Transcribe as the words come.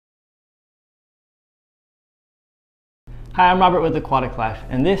Hi, I'm Robert with Aquatic Life,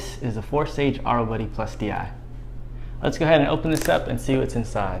 and this is a 4-stage RO Buddie plus DI. Let's go ahead and open this up and see what's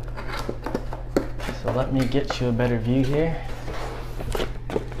inside. So let me get you a better view here.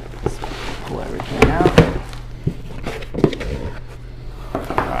 Let's pull everything out.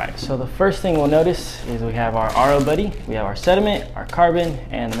 Alright, so the first thing we'll notice is we have our RO Buddie, we have our sediment, our carbon,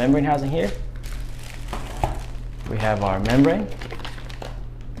 and the membrane housing here. We have our membrane,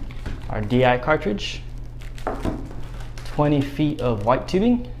 our DI cartridge, 20 feet of white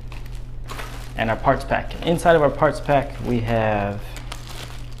tubing, and our parts pack. Inside of our parts pack we have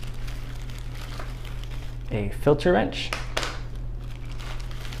a filter wrench,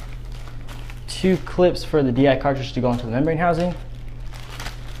 2 clips for the DI cartridge to go into the membrane housing,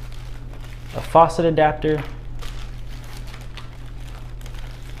 a faucet adapter,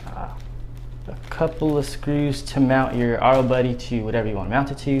 a couple of screws to mount your RO Buddie to whatever you want to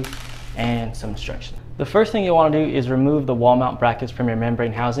mount it to, and some instructions. The first thing you'll want to do is remove the wall mount brackets from your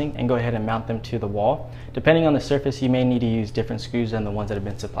membrane housing and go ahead and mount them to the wall. Depending on the surface, you may need to use different screws than the ones that have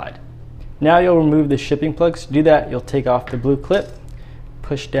been supplied. Now you'll remove the shipping plugs. To do that, you'll take off the blue clip,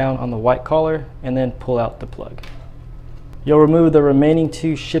 push down on the white collar, and then pull out the plug. You'll remove the remaining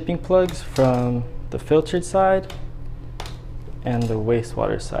 2 shipping plugs from the filtered side and the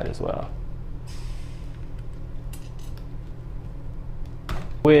wastewater side as well.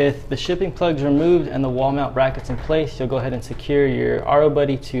 With the shipping plugs removed and the wall mount brackets in place, you'll go ahead and secure your RO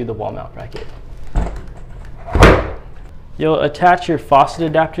Buddie to the wall mount bracket. You'll attach your faucet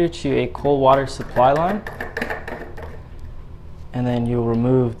adapter to a cold water supply line, and then you'll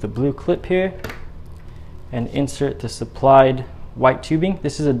remove the blue clip here and insert the supplied white tubing.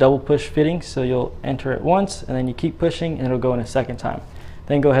 This is a double push fitting, so you'll enter it once and then you keep pushing and it'll go in a second time.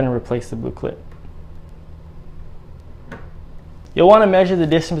 Then go ahead and replace the blue clip. You'll want to measure the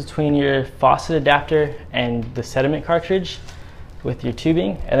distance between your faucet adapter and the sediment cartridge with your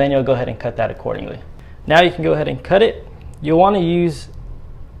tubing, and then you'll go ahead and cut that accordingly. Now you can go ahead and cut it. You'll want to use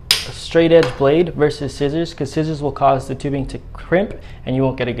a straight edge blade versus scissors, because scissors will cause the tubing to crimp and you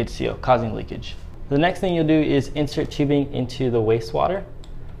won't get a good seal, causing leakage. The next thing you'll do is insert tubing into the wastewater,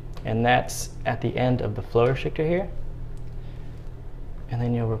 and that's at the end of the flow restrictor here, and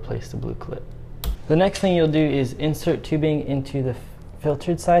then you'll replace the blue clip. The next thing you'll do is insert tubing into the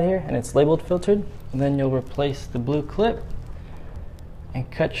filtered side here, and it's labeled filtered, and then you'll replace the blue clip and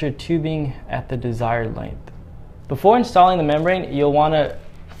cut your tubing at the desired length. Before installing the membrane, you'll want to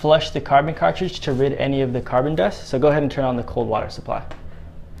flush the carbon cartridge to rid any of the carbon dust, so go ahead and turn on the cold water supply.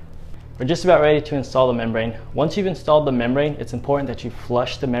 We're just about ready to install the membrane. Once you've installed the membrane, it's important that you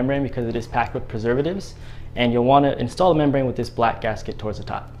flush the membrane because it is packed with preservatives, and you'll want to install the membrane with this black gasket towards the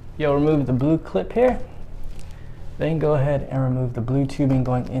top. You'll remove the blue clip here, then go ahead and remove the blue tubing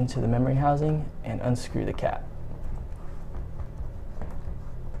going into the membrane housing and unscrew the cap.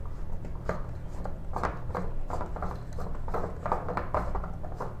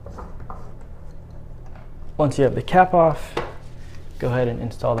 Once you have the cap off, go ahead and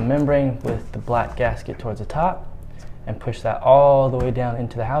install the membrane with the black gasket towards the top and push that all the way down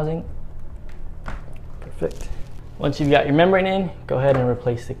into the housing. Perfect. Once you've got your membrane in, go ahead and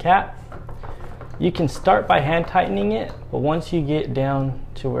replace the cap. You can start by hand tightening it, but once you get down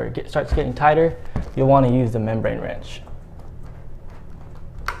to where it starts getting tighter, you'll want to use the membrane wrench.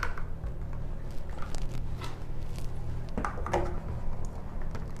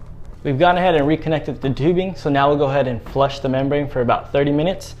 We've gone ahead and reconnected the tubing, so now we'll go ahead and flush the membrane for about 30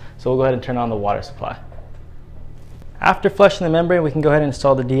 minutes. So we'll go ahead and turn on the water supply. After flushing the membrane, we can go ahead and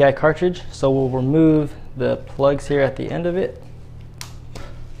install the DI cartridge. So we'll remove the plugs here at the end of it.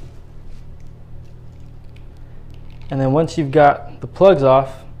 And then once you've got the plugs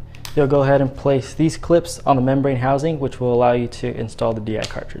off, you'll go ahead and place these clips on the membrane housing, which will allow you to install the DI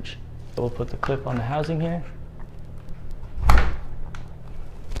cartridge. So we'll put the clip on the housing here.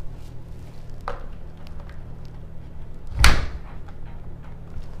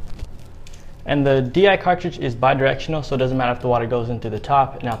 And the DI cartridge is bidirectional, so it doesn't matter if the water goes into the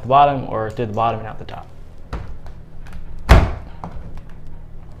top and out the bottom, or through the bottom and out the top.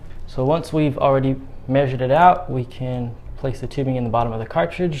 So once we've already measured it out, we can place the tubing in the bottom of the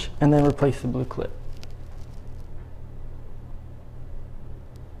cartridge and then replace the blue clip.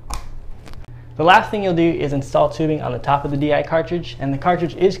 The last thing you'll do is install tubing on the top of the DI cartridge, and the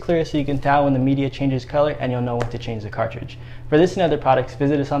cartridge is clear so you can tell when the media changes color and you'll know when to change the cartridge. For this and other products,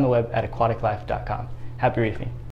 visit us on the web at aquaticlife.com. Happy reefing.